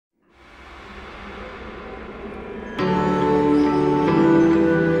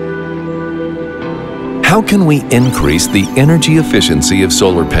How can we increase the energy efficiency of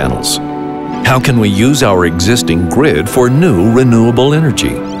solar panels? How can we use our existing grid for new renewable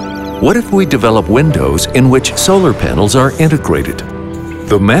energy? What if we develop windows in which solar panels are integrated?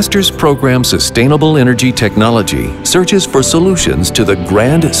 The Master's Program Sustainable Energy Technology searches for solutions to the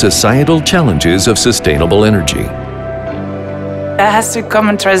grand societal challenges of sustainable energy. There has to come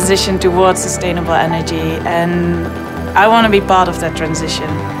a transition towards sustainable energy, and I want to be part of that transition.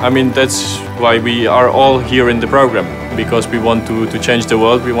 I mean, that's why we are all here in the program, because we want to change the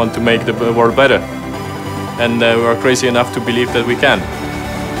world, we want to make the world better. And we are crazy enough to believe that we can.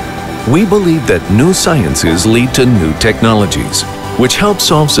 We believe that new sciences lead to new technologies, which help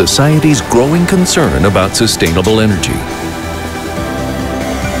solve society's growing concern about sustainable energy.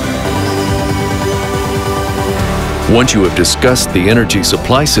 Once you have discussed the energy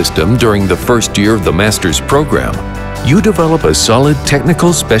supply system during the first year of the Master's Program, you develop a solid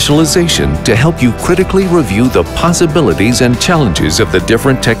technical specialization to help you critically review the possibilities and challenges of the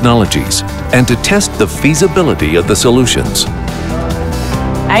different technologies and to test the feasibility of the solutions.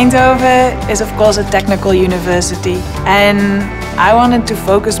 Eindhoven is of course a technical university, and I wanted to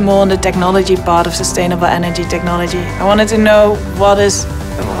focus more on the technology part of sustainable energy technology. I wanted to know what is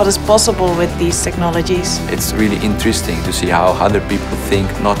possible with these technologies. It's really interesting to see how other people think,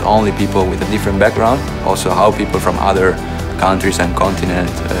 not only people with a different background, also how people from other countries and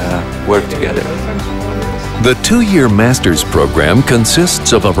continents work together. The two-year Master's Program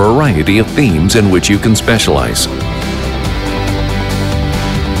consists of a variety of themes in which you can specialize.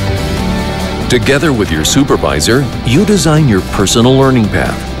 Together with your supervisor, you design your personal learning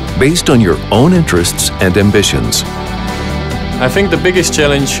path based on your own interests and ambitions. I think the biggest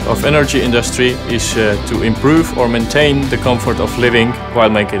challenge of energy industry is to improve or maintain the comfort of living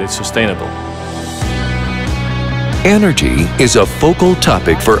while making it sustainable. Energy is a focal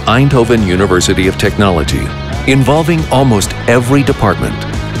topic for Eindhoven University of Technology, involving almost every department.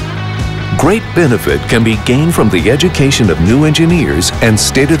 Great benefit can be gained from the education of new engineers and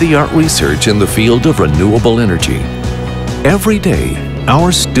state-of-the-art research in the field of renewable energy. Every day,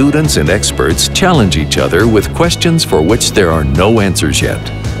 our students and experts challenge each other with questions for which there are no answers yet.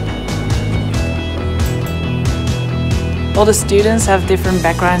 All the students have different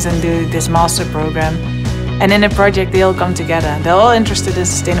backgrounds and do this master program. And in a project they all come together. They're all interested in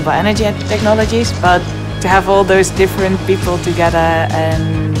sustainable energy technologies, but to have all those different people together,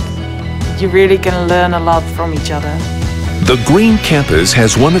 and you really can learn a lot from each other. The Green Campus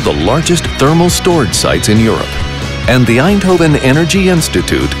has one of the largest thermal storage sites in Europe, and the Eindhoven Energy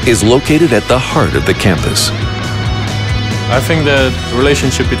Institute is located at the heart of the campus. I think the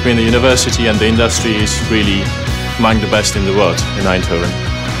relationship between the university and the industry is really among the best in the world in Eindhoven.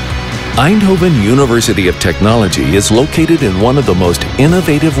 Eindhoven University of Technology is located in one of the most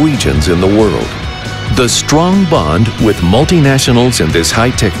innovative regions in the world. The strong bond with multinationals in this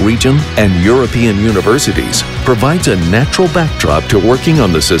high-tech region and European universities provides a natural backdrop to working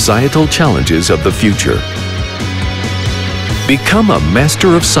on the societal challenges of the future. Become a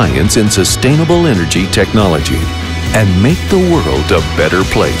Master of Science in Sustainable Energy Technology and make the world a better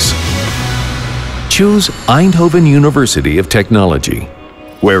place. Choose Eindhoven University of Technology,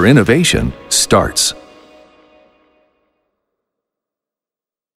 where innovation starts.